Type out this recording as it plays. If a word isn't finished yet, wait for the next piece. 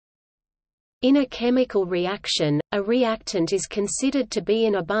In a chemical reaction, a reactant is considered to be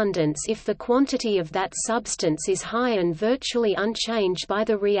in abundance if the quantity of that substance is high and virtually unchanged by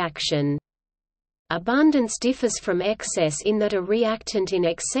the reaction. Abundance differs from excess in that a reactant in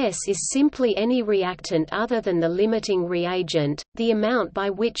excess is simply any reactant other than the limiting reagent. The amount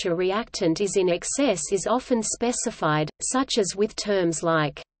by which a reactant is in excess is often specified, such as with terms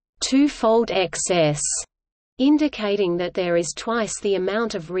like twofold excess, indicating that there is twice the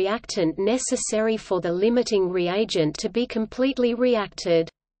amount of reactant necessary for the limiting reagent to be completely reacted.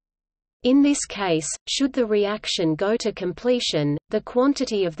 In this case, should the reaction go to completion, the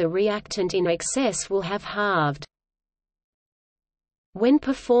quantity of the reactant in excess will have halved. When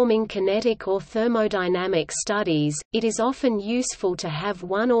performing kinetic or thermodynamic studies, it is often useful to have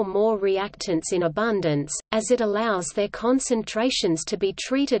one or more reactants in abundance, as it allows their concentrations to be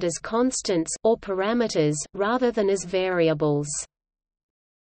treated as constants or parameters, rather than as variables.